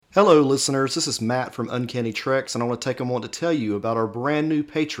Hello, listeners. This is Matt from Uncanny Treks, and I want to take a moment to tell you about our brand new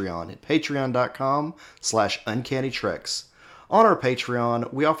Patreon at patreon.com/uncannytreks. On our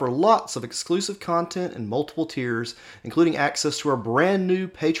Patreon, we offer lots of exclusive content in multiple tiers, including access to our brand new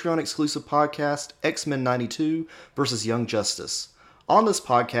Patreon exclusive podcast, X-Men 92 vs. Young Justice. On this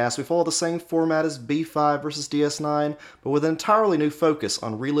podcast, we follow the same format as B5 vs. DS9, but with an entirely new focus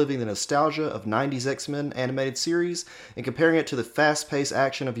on reliving the nostalgia of 90s X-Men animated series and comparing it to the fast-paced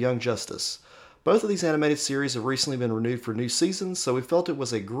action of Young Justice. Both of these animated series have recently been renewed for new seasons, so we felt it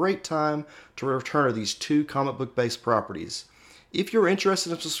was a great time to return to these two comic book-based properties. If you're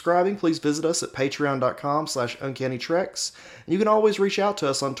interested in subscribing, please visit us at patreon.com/uncannytreks, and you can always reach out to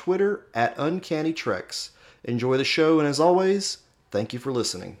us on Twitter at uncannytreks. Enjoy the show, and as always, thank you for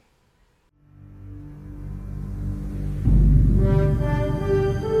listening.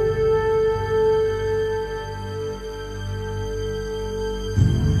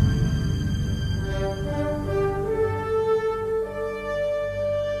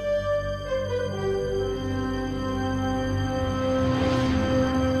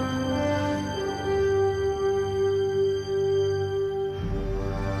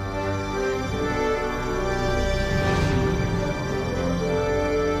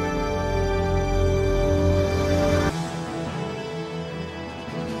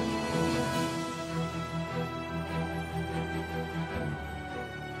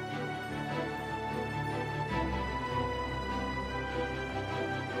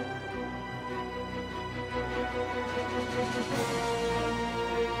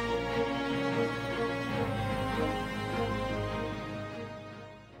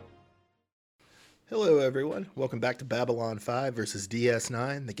 Hello, everyone. Welcome back to Babylon 5 versus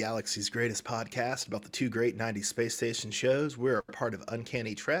DS9, the galaxy's greatest podcast about the two great 90s space station shows. We're a part of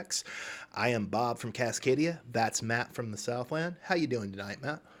Uncanny Treks. I am Bob from Cascadia. That's Matt from the Southland. How you doing tonight,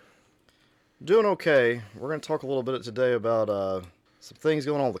 Matt? Doing okay. We're going to talk a little bit today about some things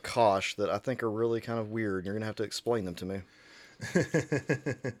going on with Kosh that I think are really kind of weird. You're going to have to explain them to me.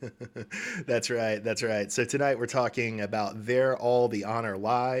 That's right. So tonight we're talking about There All the Honor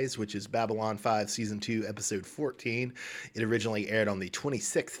Lies, which is Babylon 5 Season 2, Episode 14. It originally aired on the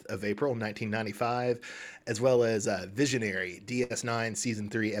 26th of April, 1995, as well as Visionary, DS9 Season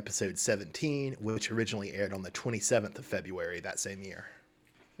 3, Episode 17, which originally aired on the 27th of February that same year.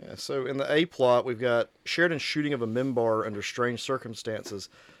 Yeah, so in the A plot, we've got Sheridan's shooting of a Minbar under strange circumstances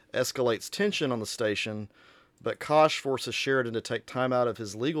escalates tension on the station, but Kosh forces Sheridan to take time out of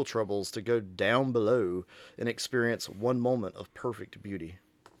his legal troubles to go down below and experience one moment of perfect beauty.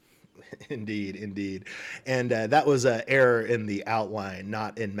 Indeed. And that was an error in the outline,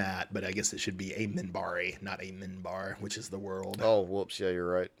 not in Matt, but I guess it should be a Minbari, not a Minbar, which is the world. Oh, whoops. Yeah, you're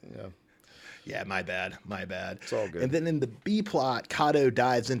right. Yeah, my bad. It's all good. And then in the B plot, Kato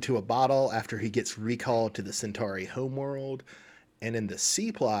dives into a bottle after he gets recalled to the Centauri homeworld. And in the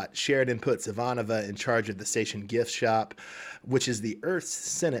C plot, Sheridan puts Ivanova in charge of the station gift shop, which is the Earth's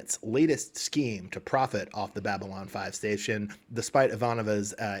Senate's latest scheme to profit off the Babylon 5 station, despite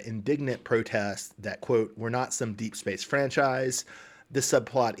Ivanova's indignant protest that, quote, "we're not some deep space franchise." This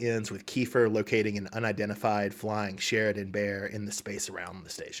subplot ends with Kiefer locating an unidentified flying Sheridan bear in the space around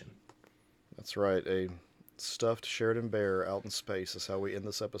the station. That's right. A stuffed Sheridan bear out in space is how we end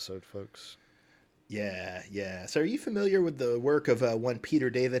this episode, folks. Yeah. So are you familiar with the work of one Peter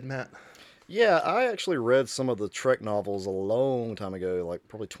David, Matt? Yeah, I actually read some of the Trek novels a long time ago, like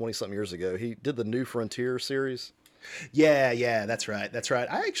probably 20-something years ago. He did the New Frontier series. Yeah, that's right.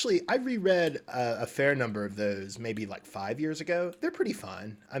 I reread a fair number of those maybe like 5 years ago. They're pretty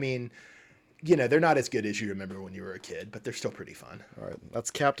fun. I mean, they're not as good as you remember when you were a kid, but they're still pretty fun. All right.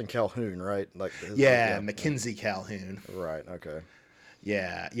 That's Captain Calhoun, right? Mackenzie Calhoun. Right, okay.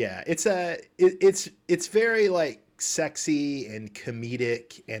 Yeah. It's very like sexy and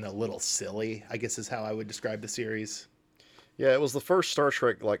comedic and a little silly, I guess is how I would describe the series. Yeah, it was the first Star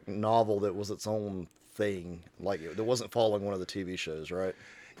Trek like novel that was its own thing. Like it wasn't following one of the TV shows, right?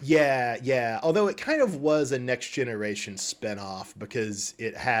 Yeah. Although it kind of was a Next Generation spinoff because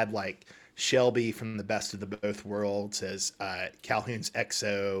it had like Shelby from the Best of the Both Worlds as Calhoun's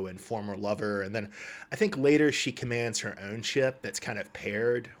XO and former lover. And then I think later she commands her own ship that's kind of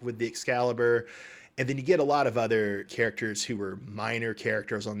paired with the Excalibur. And then you get a lot of other characters who were minor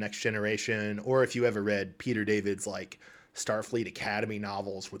characters on Next Generation. Or if you ever read Peter David's like Starfleet Academy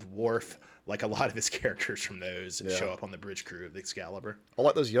novels with Worf, like a lot of his characters from those show up on the bridge crew of the Excalibur. I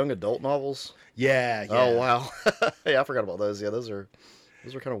like those young adult novels. Yeah. Oh, wow. Yeah, I forgot about those. Yeah, those are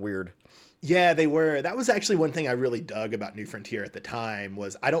kind of weird. Yeah, they were. That was actually one thing I really dug about New Frontier at the time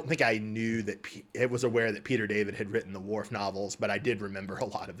was I don't think I knew that it was aware that Peter David had written the Worf novels, but I did remember a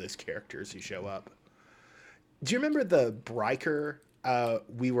lot of those characters who show up. Do you remember the Bryker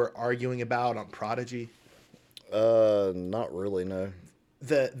we were arguing about on Prodigy? Not really, no.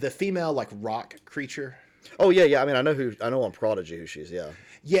 The female like rock creature. Oh yeah. I mean, I know on Prodigy who she is. Yeah.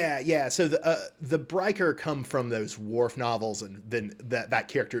 Yeah. So the Bryker come from those Worf novels, and then that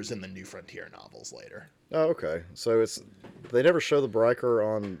character's in the New Frontier novels later. Oh, okay. So they never show the Bryker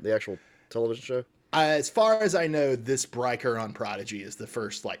on the actual television show. As far as I know, this Bryker on Prodigy is the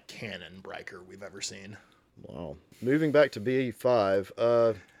first like canon Bryker we've ever seen. Wow. Moving back to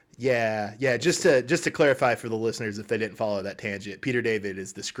BE5. Yeah. Just to clarify for the listeners, if they didn't follow that tangent, Peter David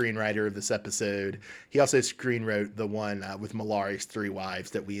is the screenwriter of this episode. He also screenwrote the one with Malari's three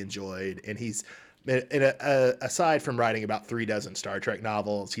wives that we enjoyed, and he's aside from writing about 36 Star Trek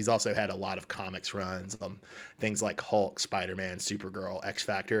novels, he's also had a lot of comics runs on things like Hulk, Spider-Man, Supergirl, X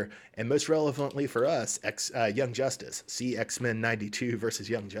Factor, and most relevantly for us, Young Justice. See X-Men 92 versus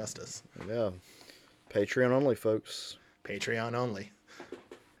Young Justice. Yeah. Patreon only, folks. Patreon only.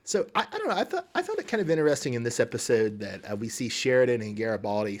 So I don't know. I found it kind of interesting in this episode that we see Sheridan and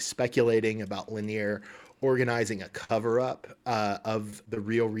Garibaldi speculating about Lanier organizing a cover-up of the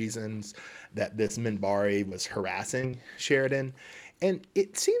real reasons that this Minbari was harassing Sheridan. And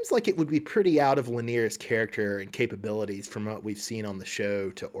it seems like it would be pretty out of Lanier's character and capabilities from what we've seen on the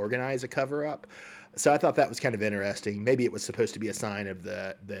show to organize a cover-up. So I thought that was kind of interesting. Maybe it was supposed to be a sign of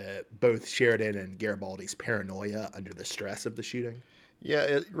the both Sheridan and Garibaldi's paranoia under the stress of the shooting. Yeah,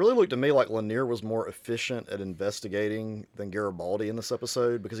 it really looked to me like Lanier was more efficient at investigating than Garibaldi in this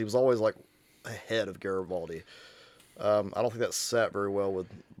episode because he was always like ahead of Garibaldi. I don't think that sat very well with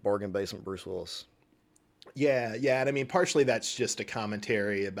bargain basement Bruce Willis. Yeah, and I mean, partially that's just a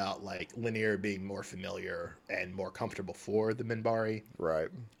commentary about like Lanier being more familiar and more comfortable for the Minbari. Right.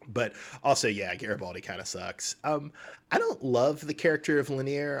 But also, yeah, Garibaldi kind of sucks. I don't love the character of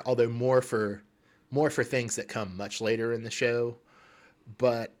Lanier, although more for things that come much later in the show.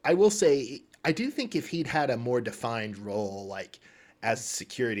 But I will say, I do think if he'd had a more defined role, like as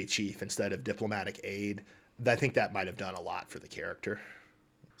security chief instead of diplomatic aide, I think that might have done a lot for the character.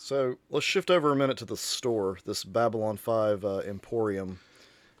 So let's shift over a minute to the store, this Babylon 5 Emporium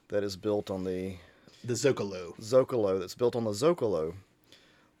that is built on the Zocalo. Zocalo, that's built on the Zocalo.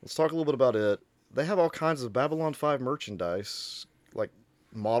 Let's talk a little bit about it. They have all kinds of Babylon 5 merchandise, like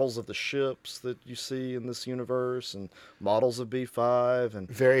models of the ships that you see in this universe and models of B5 and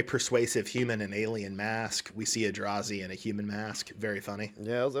very persuasive human and alien mask. We see a Drazi in a human mask. Very funny.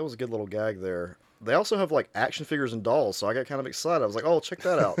 Yeah, that was a good little gag there. They also have like action figures and dolls, so I got kind of excited. I was like, "Oh, check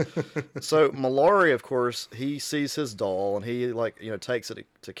that out!" So Malari, of course, he sees his doll and he takes it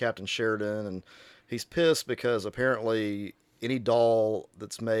to Captain Sheridan, and he's pissed because apparently any doll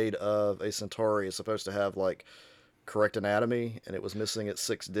that's made of a Centauri is supposed to have like correct anatomy, and it was missing its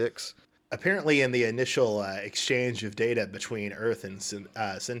 6 dicks. Apparently, in the initial exchange of data between Earth and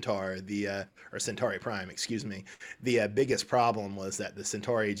Centaur, or Centauri Prime, excuse me, the biggest problem was that the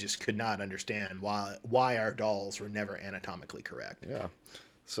Centauri just could not understand why our dolls were never anatomically correct. Yeah.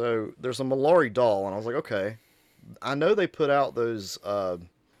 So there's a Malari doll, and I was like, okay, I know they put out those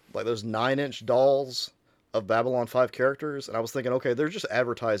like those 9-inch dolls of Babylon 5 characters, and I was thinking, okay, they're just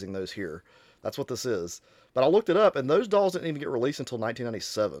advertising those here. That's what this is. But I looked it up, and those dolls didn't even get released until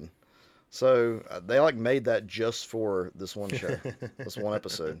 1997. So they like made that just for this one show, this one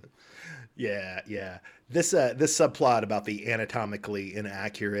episode. Yeah. This subplot about the anatomically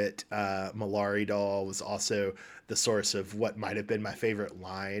inaccurate Malari doll was also the source of what might have been my favorite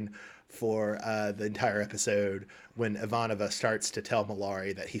line for the entire episode, when Ivanova starts to tell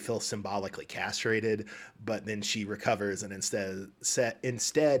Malari that he feels symbolically castrated, but then she recovers and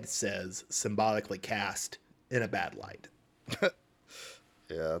instead says symbolically cast in a bad light.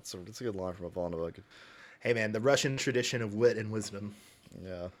 Yeah, it's a good line from Ivanova. Hey man, the Russian tradition of wit and wisdom.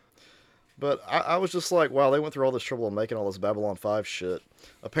 Yeah. But I was just like, wow, they went through all this trouble of making all this Babylon 5 shit.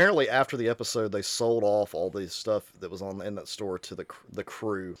 Apparently, after the episode, they sold off all the stuff that was in that store to the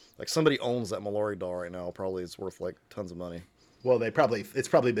crew. Like, somebody owns that Malari doll right now. Probably it's worth, like, tons of money. Well, it's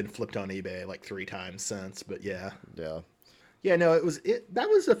probably been flipped on eBay, like, 3 times since, but yeah. Yeah. Yeah, no, that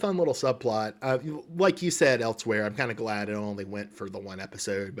was a fun little subplot. Like you said elsewhere, I'm kind of glad it only went for the one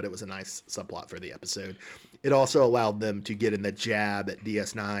episode, but it was a nice subplot for the episode. It also allowed them to get in the jab at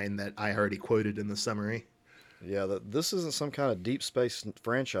DS9 that I already quoted in the summary. Yeah, this isn't some kind of deep space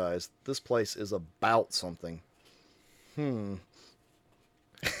franchise. This place is about something. It's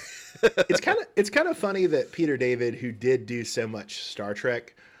kind of funny that Peter David, who did do so much Star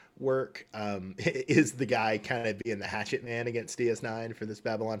Trek, work is the guy kind of being the hatchet man against DS9 for this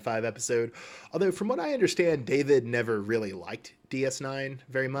Babylon 5 episode. Although from what I understand, David never really liked DS9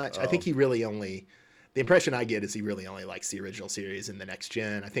 very much. I think he really only, the impression I get is he really only likes the original series and the next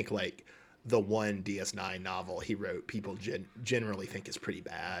gen. I think like the one DS9 novel he wrote, people generally think is pretty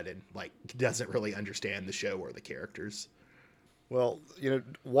bad and like doesn't really understand the show or the characters. Well,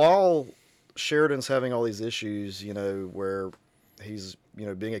 while Sheridan's having all these issues, where he's,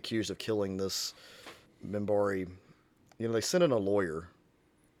 being accused of killing this Minbari, they sent in a lawyer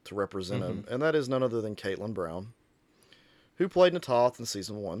to represent him, and that is none other than Caitlin Brown, who played Natoth in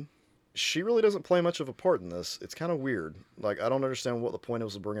season 1. She really doesn't play much of a part in this. It's kind of weird. Like, I don't understand what the point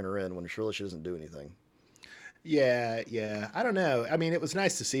was of bringing her in when surely she doesn't do anything. Yeah. I don't know. I mean, it was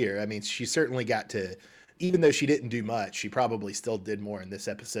nice to see her. I mean, she certainly got to, even though she didn't do much, she probably still did more in this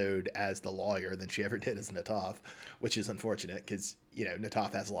episode as the lawyer than she ever did as Natoth, which is unfortunate because,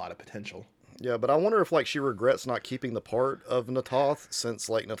 Natoth has a lot of potential. Yeah, but I wonder if, like, she regrets not keeping the part of Natoth since,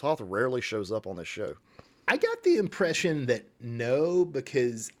 like, Natoth rarely shows up on this show. I got the impression that no,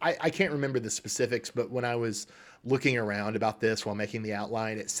 because I can't remember the specifics, but when I was looking around about this while making the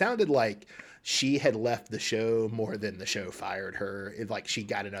outline, it sounded like she had left the show more than the show fired her. Like she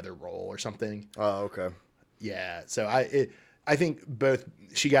got another role or something. Oh, okay. Yeah, so I think both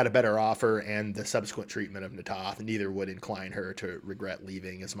she got a better offer and the subsequent treatment of Natoth, neither would incline her to regret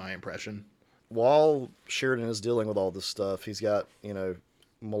leaving, is my impression. While Sheridan is dealing with all this stuff, he's got,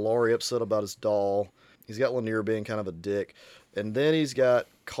 Mallory upset about his doll. He's got Lanier being kind of a dick. And then he's got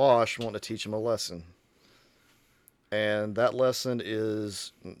Kosh wanting to teach him a lesson. And that lesson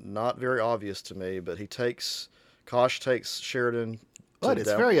is not very obvious to me, but Kosh takes Sheridan. But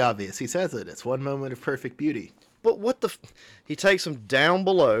it's very obvious. He says it. It's one moment of perfect beauty. But he takes him down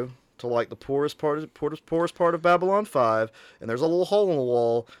below to like the poorest part of Babylon 5, and there's a little hole in the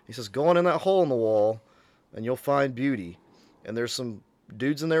wall. He says, go on in that hole in the wall, and you'll find beauty. And there's some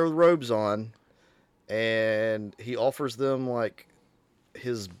dudes in there with robes on, and he offers them like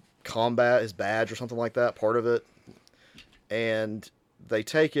his badge or something like that, part of it. And they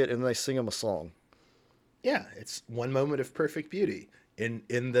take it and they sing him a song. Yeah, it's one moment of perfect beauty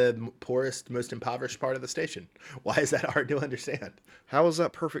in the poorest, most impoverished part of the station. Why is that hard to understand? How is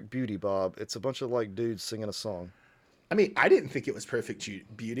that perfect beauty, Bob? It's a bunch of like dudes singing a song. I mean, I didn't think it was perfect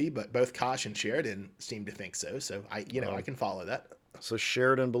beauty, but both Kosh and Sheridan seemed to think so. So I can follow that. So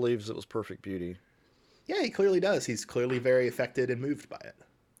Sheridan believes it was perfect beauty. Yeah, he clearly does. He's clearly very affected and moved by it.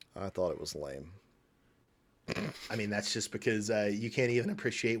 I thought it was lame. I mean, that's just because you can't even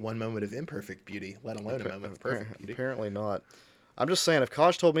appreciate one moment of imperfect beauty, let alone a moment of perfect beauty. Apparently not. I'm just saying, if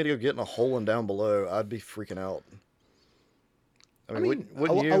Kosh told me to go get in a hole and down below, I'd be freaking out. I mean,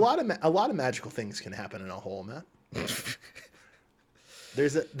 wouldn't you? A lot of magical things can happen in a hole, Matt.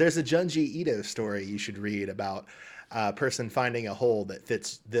 There's a Junji Ito story you should read about a person finding a hole that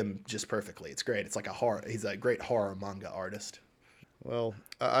fits them just perfectly. It's great. It's like he's a great horror manga artist. Well,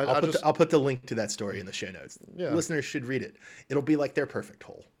 I'll put the link to that story in the show notes. Yeah. Listeners should read it. It'll be like their perfect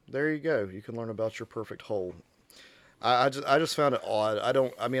hole. There you go. You can learn about your perfect hole. I just found it odd.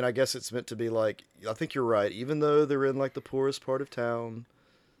 I guess it's meant to be like, I think you're right. Even though they're in like the poorest part of town,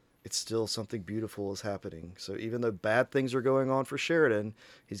 it's still something beautiful is happening. So even though bad things are going on for Sheridan,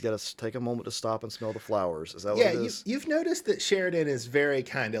 he's got to take a moment to stop and smell the flowers. Is that what it is? You've noticed that Sheridan is very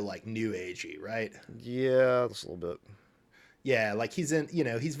kind of like new agey, right? Yeah, just a little bit. Yeah, like he's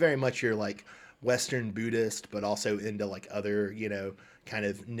very much your like Western Buddhist, but also into like other, kind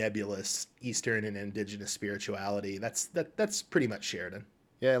of nebulous Eastern and indigenous spirituality. That's pretty much Sheridan.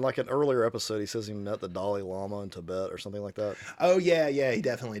 Yeah, in like an earlier episode, he says he met the Dalai Lama in Tibet or something like that. Oh, yeah, he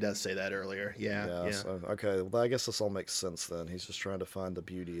definitely does say that earlier. Yeah. So, okay, well, I guess this all makes sense then. He's just trying to find the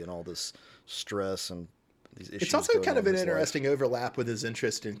beauty in all this stress and these issues. It's also kind of an interesting life. Overlap with his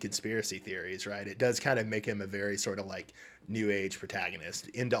interest in conspiracy theories, right? It does kind of make him a very sort of like new age protagonist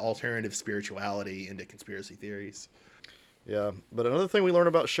into alternative spirituality, into conspiracy theories. Yeah, but another thing we learned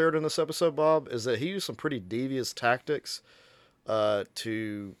about Sheridan this episode, Bob, is that he used some pretty devious tactics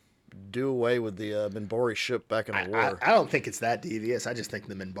to do away with the Minbari ship back in the war. I don't think it's that devious. I just think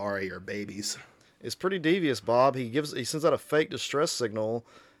the Minbari are babies. It's pretty devious, Bob. He sends out a fake distress signal,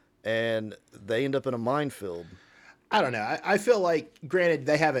 and they end up in a minefield. I don't know. I feel like, granted,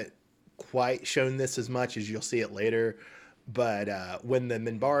 they haven't quite shown this as much as you'll see it later, but when the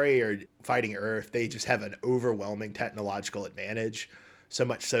Minbari are fighting Earth, they just have an overwhelming technological advantage, so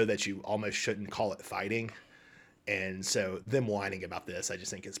much so that you almost shouldn't call it fighting. And so them whining about this, I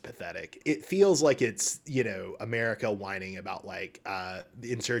just think is pathetic. It feels like it's, America whining about like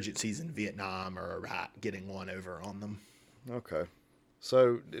the insurgencies in Vietnam or Iraq getting one over on them. Okay.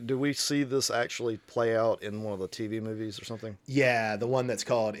 So, do we see this actually play out in one of the TV movies or something? Yeah, the one that's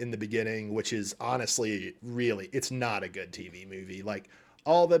called In the Beginning, which is honestly really, it's not a good TV movie. Like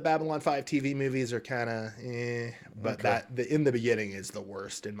all the Babylon 5 TV movies are kind of but Okay. that the In the Beginning is the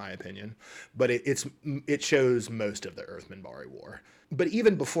worst in my opinion. But it shows most of the Earth Minbari War. But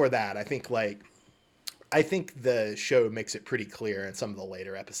even before that, I think the show makes it pretty clear in some of the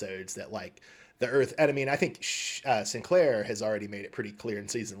later episodes that like the Earth, and I mean, I think Sinclair has already made it pretty clear in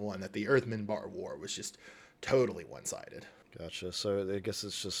season 1 that the Earth Minbar War was just totally one-sided. Gotcha. So, I guess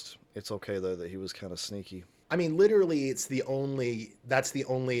it's okay though that he was kind of sneaky. I mean, literally, that's the only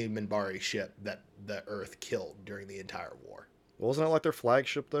Minbari ship that the Earth killed during the entire war. Wasn't it like their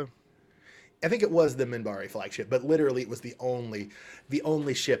flagship though? I think it was the Minbari flagship, but literally, it was the only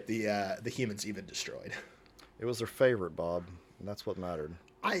ship the humans even destroyed. It was their favorite, Bob. And that's what mattered.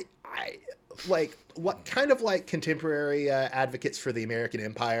 I like what kind of like contemporary advocates for the American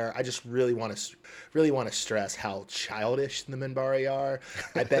Empire. I just really want to stress how childish the Minbari are.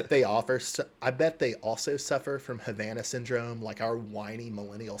 I bet they also suffer from Havana syndrome, like our whiny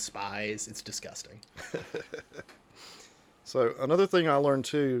millennial spies. It's disgusting. So another thing I learned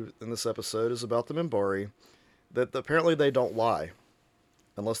too in this episode is about the Minbari, that apparently they don't lie,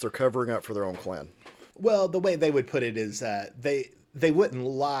 unless they're covering up for their own clan. Well, the way they would put it is they wouldn't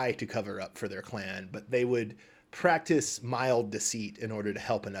lie to cover up for their clan, but they would practice mild deceit in order to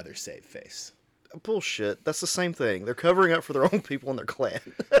help another save face. Bullshit. That's the same thing. They're covering up for their own people in their clan.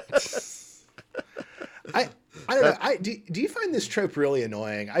 I don't know. Do you find this trope really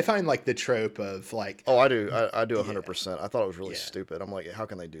annoying? I find like the trope of like, Oh, I do. I do 100%. I thought it was really Yeah. stupid. I'm like, how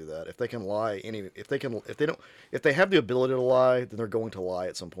can they do that? If they can lie, if they have the ability to lie, then they're going to lie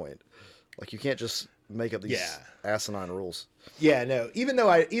at some point. Like you can't just make up these Yeah. asinine rules. yeah, no. Even though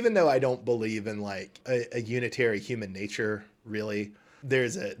I don't believe in like a unitary human nature, really,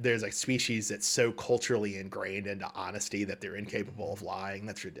 there's a species that's so culturally ingrained into honesty that they're incapable of lying.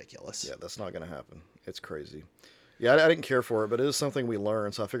 That's ridiculous. Yeah, that's not going to happen. It's crazy. Yeah, I didn't care for it, but it is something we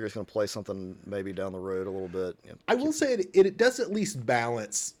learned, so I figure it's going to play something maybe down the road a little bit. I will say it does at least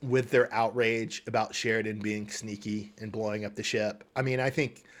balance with their outrage about Sheridan being sneaky and blowing up the ship. I mean, I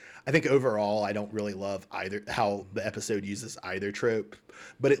think overall I don't really love either how the episode uses either trope,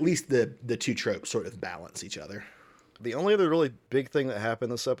 but at least the two tropes sort of balance each other. The only other really big thing that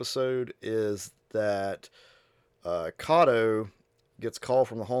happened this episode is that Kato gets called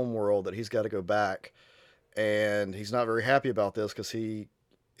from the home world that he's got to go back, and he's not very happy about this because he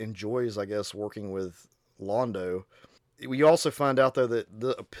enjoys, I guess, working with Londo. We also find out, though, that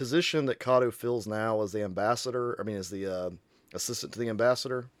the position that Kato fills now as the ambassador, as the assistant to the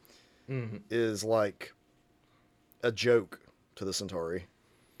ambassador, is like a joke to the Centauri.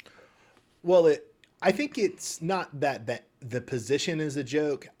 Well, I think it's not that the position is a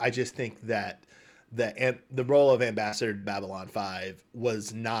joke. I just think that the role of ambassador to Babylon 5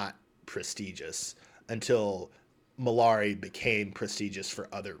 was not prestigious until Malari became prestigious for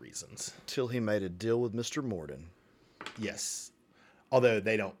other reasons. Till he made a deal with Mr. Morden. Yes. Although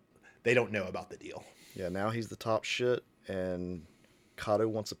they don't know about the deal. Yeah, now he's the top shit, and Kato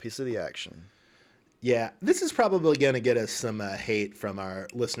wants a piece of the action. Yeah, this is probably going to get us some hate from our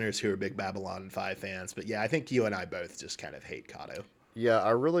listeners who are big Babylon 5 fans. But yeah, I think you and I both just kind of hate Kato. Yeah,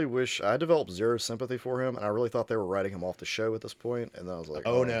 I really wish I developed zero sympathy for him, and I really thought they were writing him off the show at this point. And then I was like,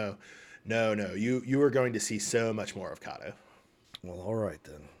 Oh, no. You are going to see so much more of Kato. well, all right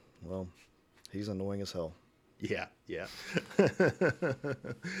then. Well, he's annoying as hell. Yeah.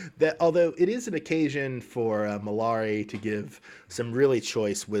 That although it is an occasion for Malari to give some really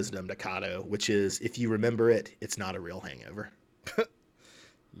choice wisdom to Kato, which is, if you remember it, it's not a real hangover.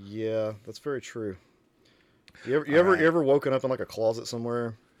 Yeah, that's very true. You ever woken up in like a closet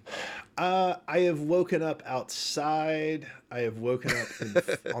somewhere? I have woken up outside. I have woken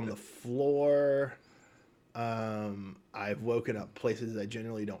up on the floor. I've woken up places I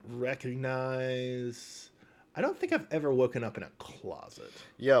generally don't recognize. I don't think I've ever woken up in a closet.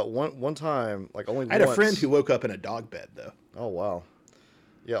 Yeah, one time, like only I had once. a friend who woke up in a dog bed, though. Oh wow.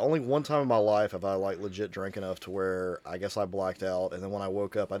 Yeah, only one time in my life have I like legit drank enough to where I guess I blacked out, and then when I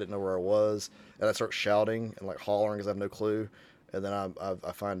woke up, I didn't know where I was, and I start shouting and like hollering because I have no clue, and then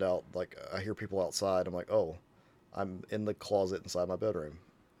I find out, like, I hear people outside. I'm like, oh, I'm in the closet inside my bedroom.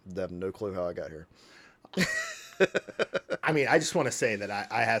 They have no clue how I got here. I mean, I just want to say that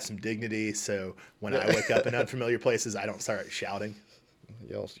I have some dignity, so when I wake up in unfamiliar places, I don't start shouting.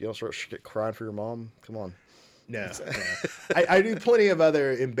 You don't start crying for your mom. Come on. No. I do plenty of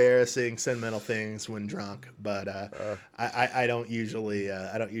other embarrassing, sentimental things when drunk, but I don't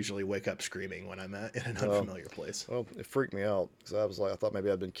usually wake up screaming when I'm in an unfamiliar place. Well, it freaked me out because I thought maybe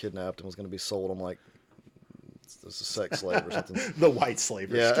I'd been kidnapped and was going to be sold. I'm like, this is a sex slave or something. The white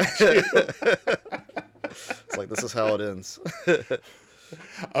slaver. Yeah. It's like, this is how it ends.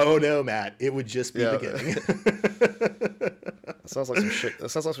 Oh no, Matt! It would just be beginning. That sounds like some shit. That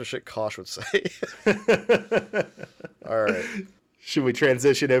sounds like some shit Kosh would say. All right. Should we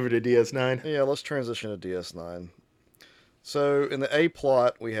transition over to DS9? Yeah, let's transition to DS9. So, in the A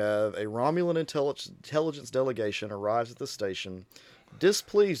plot, we have a Romulan intelligence delegation arrives at the station,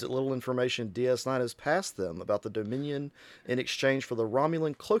 displeased at little information DS9 has passed them about the Dominion in exchange for the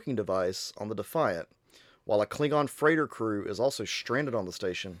Romulan cloaking device on the Defiant, while a Klingon freighter crew is also stranded on the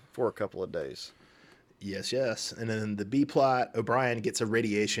station for a couple of days. Yes. And then the B plot, O'Brien gets a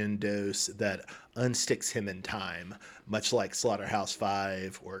radiation dose that unsticks him in time, much like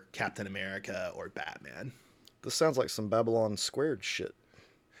Slaughterhouse-5 or Captain America or Batman. This sounds like some Babylon Squared shit.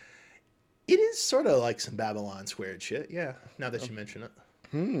 It is sort of like some Babylon Squared shit, yeah, now that you mention it.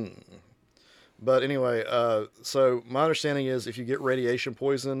 But anyway, so my understanding is if you get radiation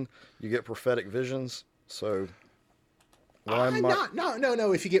poison, you get prophetic visions. So...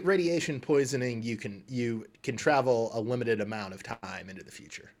 No. If you get radiation poisoning, you can travel a limited amount of time into the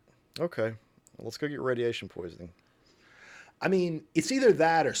future. Okay, well, let's go get radiation poisoning. I mean, it's either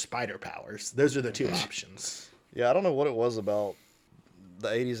that or spider powers. Those are the two options. Yeah, I don't know what it was about the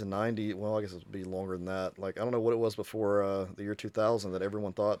 80s and 90s. Well, I guess it'd be longer than that. Like, I don't know what it was before the year 2000 that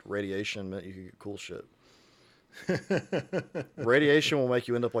everyone thought radiation meant you could get cool shit. Radiation will make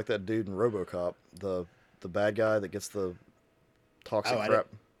you end up like that dude in RoboCop, the bad guy that gets the toxic crap.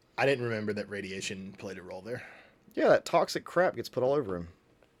 I didn't remember that radiation played a role there. Yeah, that toxic crap gets put all over him.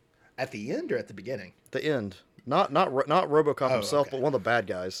 At the end or at the beginning? The end. Not RoboCop himself, okay. but one of the bad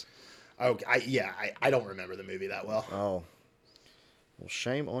guys. Okay, I don't remember the movie that well. Oh. Well,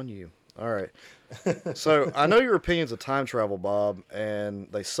 shame on you. All right. So, I know your opinions of time travel, Bob, and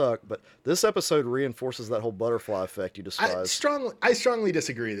they suck, but this episode reinforces that whole butterfly effect you despise. I strongly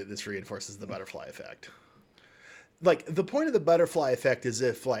disagree that this reinforces the butterfly effect. Like, the point of the butterfly effect is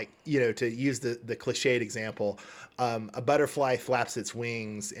if, like, to use the cliched example, a butterfly flaps its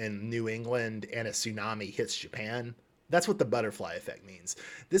wings in New England and a tsunami hits Japan. That's what the butterfly effect means.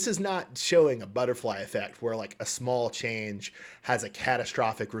 This is not showing a butterfly effect where, like, a small change has a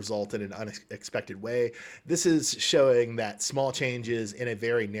catastrophic result in an unexpected way. This is showing that small changes in a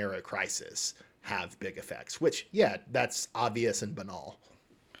very narrow crisis have big effects, which, yeah, that's obvious and banal.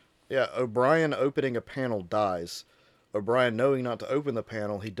 Yeah, O'Brien opening a panel dies. O'Brien knowing not to open the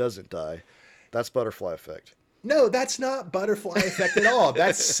panel, he doesn't die. That's butterfly effect. No, that's not butterfly effect at all.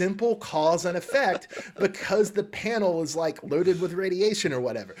 That's simple cause and effect because the panel is like loaded with radiation or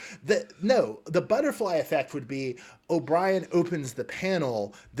whatever. The butterfly effect would be O'Brien opens the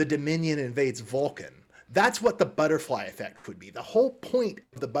panel, the Dominion invades Vulcan. That's what the butterfly effect would be. The whole point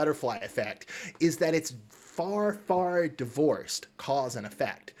of the butterfly effect is that it's far, far divorced cause and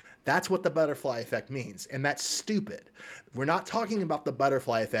effect. That's what the butterfly effect means, and that's stupid. We're not talking about the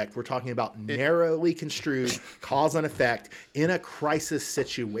butterfly effect. We're talking about narrowly construed cause and effect in a crisis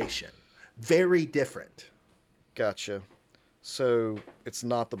situation. Very different. Gotcha. So it's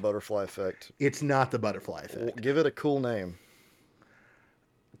not the butterfly effect. It's not the butterfly effect. Well, give it a cool name.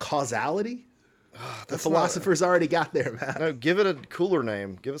 Causality? The philosophers already got there, man. No, give it a cooler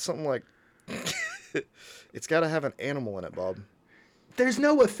name. Give it something like... It's got to have an animal in it, Bob. There's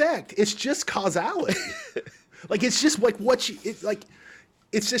no effect. It's just causality. Like, it's just like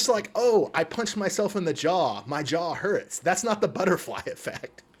it's just like, oh, I punched myself in the jaw. My jaw hurts. That's not the butterfly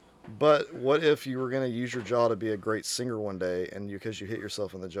effect. But what if you were going to use your jaw to be a great singer one day, and because you hit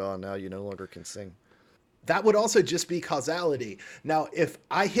yourself in the jaw, now you no longer can sing? That would also just be causality. Now, if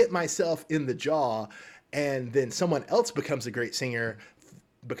I hit myself in the jaw and then someone else becomes a great singer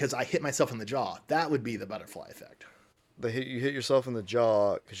because I hit myself in the jaw, that would be the butterfly effect. You hit yourself in the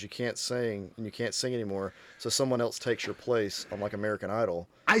jaw because you can't sing and you can't sing anymore, so someone else takes your place on like American Idol.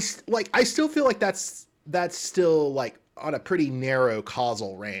 I still feel like that's still like on a pretty narrow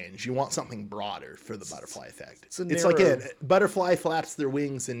causal range. You want something broader for the butterfly effect. It's like a butterfly flaps their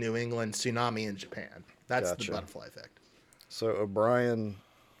wings in New England, tsunami in Japan. That's the butterfly effect. So O'Brien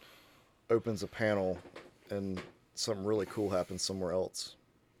opens a panel and something really cool happens somewhere else.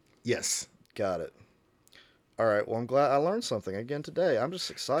 Yes. Got it. All right, well, I'm glad I learned something again today. I'm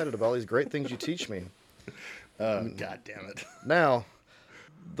just excited about all these great things you teach me. God damn it. Now,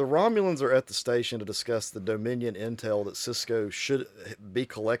 the Romulans are at the station to discuss the Dominion intel that Sisko should be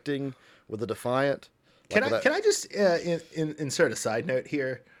collecting with the Defiant. Can I just insert a side note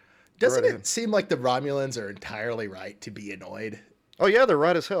here? Doesn't Right. it seem like the Romulans are entirely right to be annoyed? Oh yeah, they're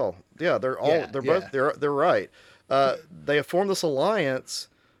right as hell. Yeah, they're all Yeah, they're yeah. both they're right. They have formed this alliance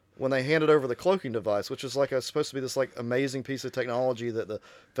when they handed over the cloaking device, which is like supposed to be this like amazing piece of technology that the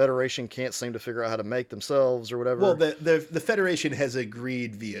Federation can't seem to figure out how to make themselves or whatever. Well, the Federation has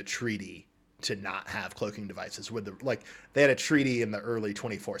agreed via treaty to not have cloaking devices with they had a treaty in the early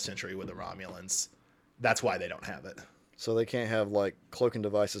 24th century with the Romulans. That's why they don't have it. So they can't have like cloaking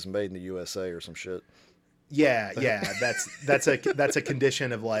devices made in the USA or some shit. Yeah, that's a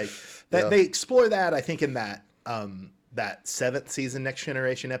condition of like that. Yeah. They explore that, I think, in that that 7th season Next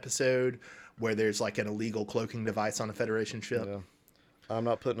Generation episode where there's like an illegal cloaking device on a Federation ship. Yeah. I'm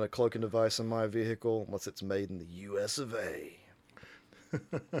not putting a cloaking device in my vehicle unless it's made in the US of A.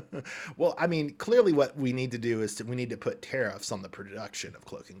 Well, I mean, clearly what we need to do is we need to put tariffs on the production of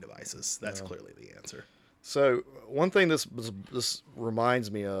cloaking devices. That's clearly the answer. So one thing this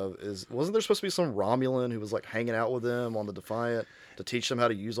reminds me of is, wasn't there supposed to be some Romulan who was like hanging out with them on the Defiant to teach them how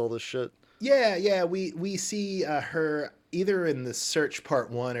to use all this shit? Yeah. We see her either in the Search Part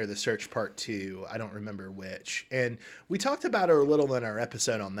 1 or the Search Part 2. I don't remember which. And we talked about her a little in our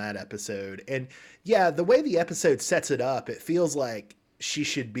episode on that episode. And yeah, the way the episode sets it up, it feels like she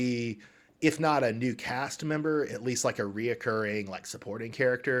should be, if not a new cast member, at least like a reoccurring like supporting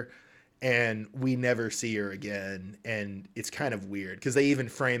character. And we never see her again. And it's kind of weird because they even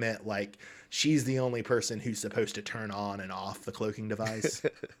frame it like she's the only person who's supposed to turn on and off the cloaking device.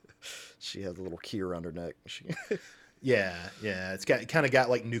 She has a little key around her neck. Yeah. It's kind of got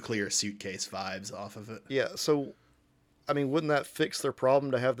like nuclear suitcase vibes off of it. Yeah, so I mean, wouldn't that fix their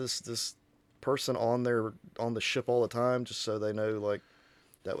problem to have this person on the ship all the time, just so they know like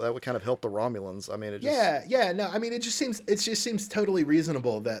that would kind of help the Romulans. I mean, it just No, I mean, it just seems totally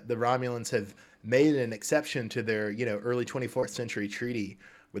reasonable that the Romulans have made an exception to their early 24th century treaty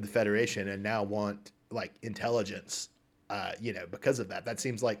with the Federation and now want like intelligence, because of that. That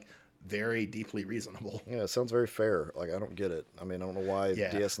seems like very deeply reasonable. Yeah, it sounds very fair. Like I don't get it. I mean, I don't know why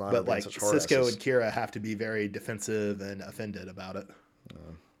Yeah, DS9 are but being like such hard Cisco asses. and Kira have to be very defensive and offended about it.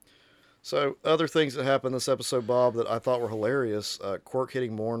 So other things that happened this episode, Bob, that I thought were hilarious. Quark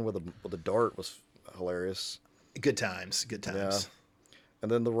hitting Morn with a dart was hilarious. Good times.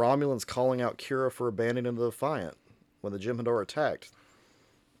 And then the Romulans calling out Kira for abandoning the Defiant when the Jem'Hadar attacked. It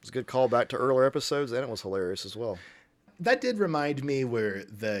was a good callback to earlier episodes, and it was hilarious as well. That did remind me where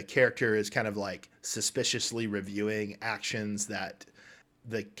the character is kind of like suspiciously reviewing actions that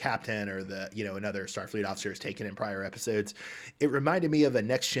the captain or another Starfleet officer has taken in prior episodes. It reminded me of a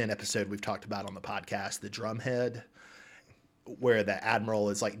Next Gen episode we've talked about on the podcast, The Drumhead, where the admiral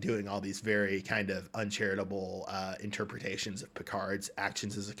is like doing all these very kind of uncharitable interpretations of Picard's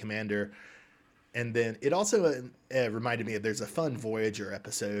actions as a commander. And then it also reminded me of there's a fun Voyager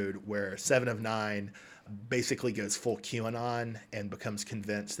episode where Seven of Nine basically goes full QAnon and becomes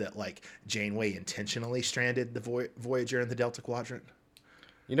convinced that like Janeway intentionally stranded the Voyager in the Delta Quadrant.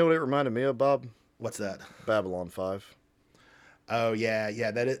 You know what it reminded me of, Bob? What's that? Babylon 5. Oh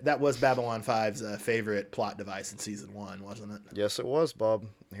yeah. That was Babylon 5's favorite plot device in season 1, wasn't it? Yes, it was, Bob.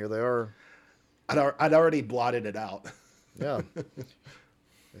 Here they are. I'd already blotted it out. Yeah.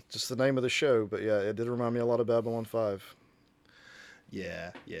 It's just the name of the show, but yeah, it did remind me a lot of Babylon 5.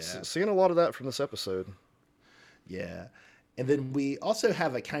 Yeah. Seeing a lot of that from this episode. Yeah. And then we also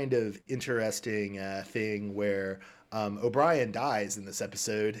have a kind of interesting thing where O'Brien dies in this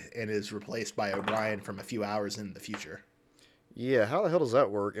episode and is replaced by O'Brien from a few hours in the future. Yeah, how the hell does that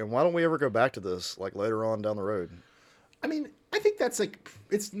work? And why don't we ever go back to this, like later on down the road? I mean, I think that's like,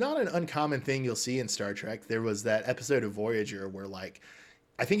 it's not an uncommon thing you'll see in Star Trek. There was that episode of Voyager where like,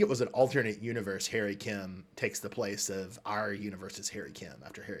 I think it was an alternate universe, Harry Kim takes the place of our universe's Harry Kim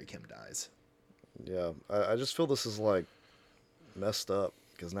after Harry Kim dies. Yeah, I just feel this is like messed up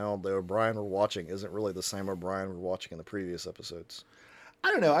because now the O'Brien we're watching isn't really the same O'Brien we're watching in the previous episodes. I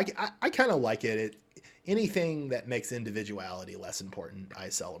don't know. I kind of like it. Anything that makes individuality less important, I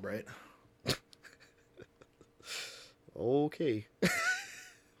celebrate. Okay.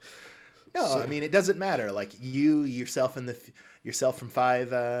 No, I mean it doesn't matter. Like yourself yourself from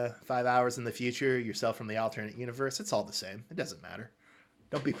 5 hours in the future, yourself from the alternate universe. It's all the same. It doesn't matter.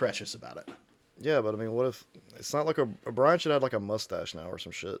 Don't be precious about it. Yeah, but I mean, what if it's not like O'Brien should have like a mustache now or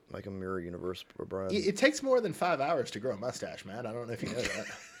some shit, make a mirror universe O'Brien. It takes more than 5 hours to grow a mustache, man. I don't know if you know that.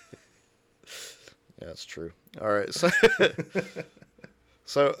 Yeah, that's true. All right,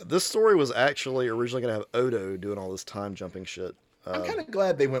 so this story was actually originally going to have Odo doing all this time jumping shit, I'm kind of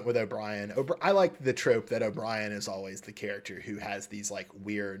glad they went with O'Brien. I like the trope that O'Brien is always the character who has these like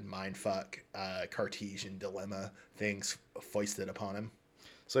weird mindfuck Cartesian dilemma things foisted upon him.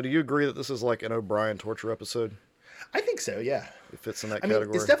 So do you agree that this is like an O'Brien torture episode? I think so, yeah. It fits in that I category.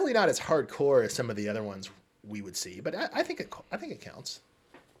 mean, it's definitely not as hardcore as some of the other ones we would see, but I think it counts.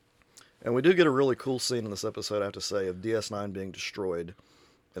 And we do get a really cool scene in this episode, I have to say, of DS9 being destroyed.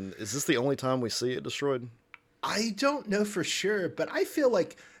 And is this the only time we see it destroyed? I don't know for sure, but I feel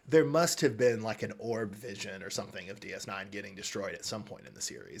like there must have been like an orb vision or something of DS9 getting destroyed at some point in the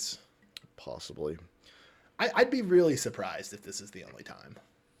series. Possibly. I'd be really surprised if this is the only time.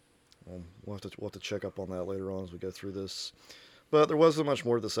 We'll have to check up on that later on as we go through this. But there wasn't much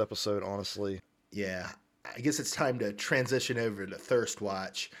more to this episode, honestly. Yeah, I guess it's time to transition over to Thirst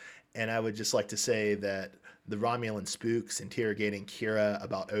Watch. And I would just like to say that the Romulan spooks interrogating Kira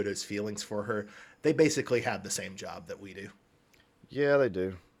about Odo's feelings for her, they basically have the same job that we do. Yeah, they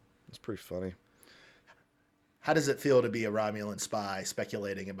do. It's pretty funny. How does it feel to be a Romulan spy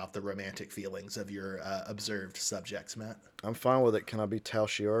speculating about the romantic feelings of your observed subjects, Matt? I'm fine with it. Can I be Tal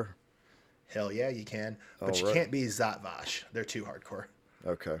Shiar? Hell yeah, you can. But you can't be Zhat Vash. They're too hardcore.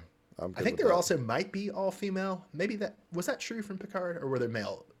 Okay. I think there also might be all female. Maybe was that true from Picard, or were there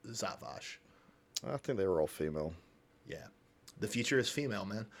male Zhat Vash? I think they were all female. Yeah. The future is female,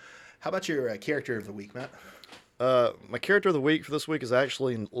 man. How about your character of the week, Matt? My character of the week for this week is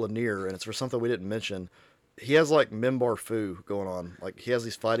actually Lanier, and it's for something we didn't mention. He has like Minbar Fu going on. Like he has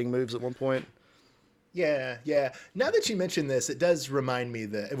these fighting moves at one point. Yeah, yeah. Now that you mention this, it does remind me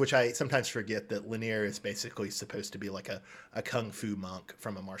that, which I sometimes forget, that Lanier is basically supposed to be like a kung fu monk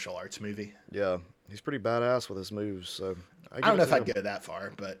from a martial arts movie. Yeah, he's pretty badass with his moves. So I don't know if I'd go that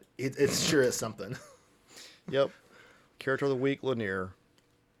far, but it sure is something. Yep. Character of the week, Lanier.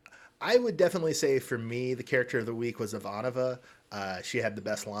 I would definitely say for me, the character of the week was Ivanova. She had the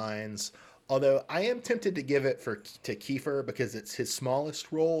best lines. Although I am tempted to give it to Kiefer because it's his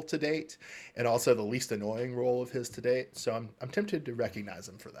smallest role to date and also the least annoying role of his to date. So I'm tempted to recognize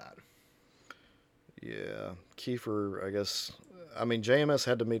him for that. Yeah, Kiefer, I guess. I mean, JMS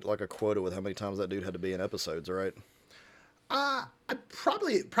had to meet like a quota with how many times that dude had to be in episodes, right?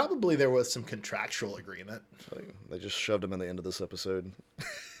 Probably there was some contractual agreement. Like, they just shoved him in the end of this episode.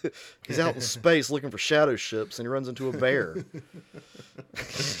 He's out in space looking for shadow ships, and he runs into a bear.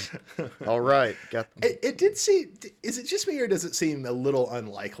 All right, It did seem. Is it just me, or does it seem a little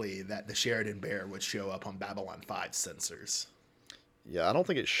unlikely that the Sheridan Bear would show up on Babylon 5 sensors? Yeah, I don't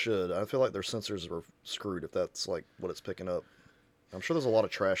think it should. I feel like their sensors are screwed if that's like what it's picking up. I'm sure there's a lot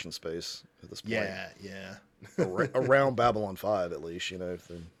of trash in space at this point. Yeah. Around Babylon 5, at least, you know.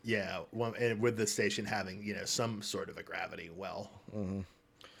 Yeah, and with the station having, some sort of a gravity well. Mm-hmm.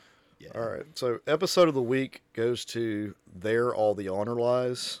 Yeah. All right, so episode of the week goes to There All the Honor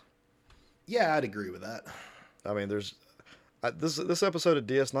Lies. Yeah, I'd agree with that. I mean, this episode of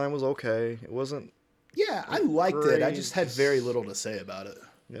DS9 was okay. It wasn't. Yeah, I liked it. I just had very little to say about it.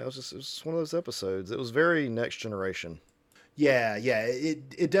 Yeah, it was just one of those episodes. It was very Next Generation. Yeah,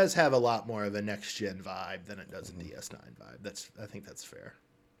 it does have a lot more of a next gen vibe than it does a DS9 vibe. I think that's fair.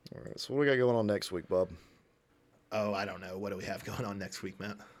 All right, so what do we got going on next week, Bob? Oh, I don't know. What do we have going on next week,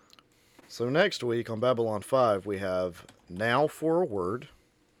 Matt? So next week on Babylon 5, we have Now for a Word.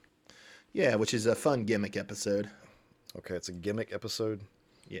 Yeah, which is a fun gimmick episode. Okay, it's a gimmick episode.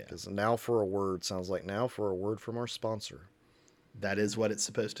 Yeah. Because Now for a Word sounds like Now for a Word from our sponsor. That is what it's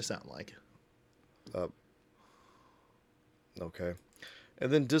supposed to sound like. Okay.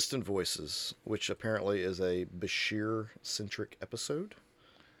 And then Distant Voices, which apparently is a Bashir-centric episode.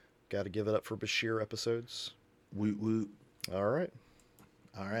 Got to give it up for Bashir episodes. Woot woot. All right.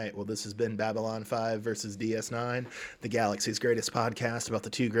 All right. Well, this has been Babylon 5 versus DS9, the galaxy's greatest podcast about the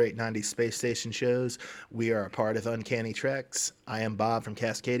two great 90s space station shows. We are a part of Uncanny Treks. I am Bob from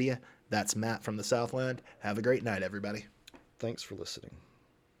Cascadia. That's Matt from the Southland. Have a great night, everybody. Thanks for listening.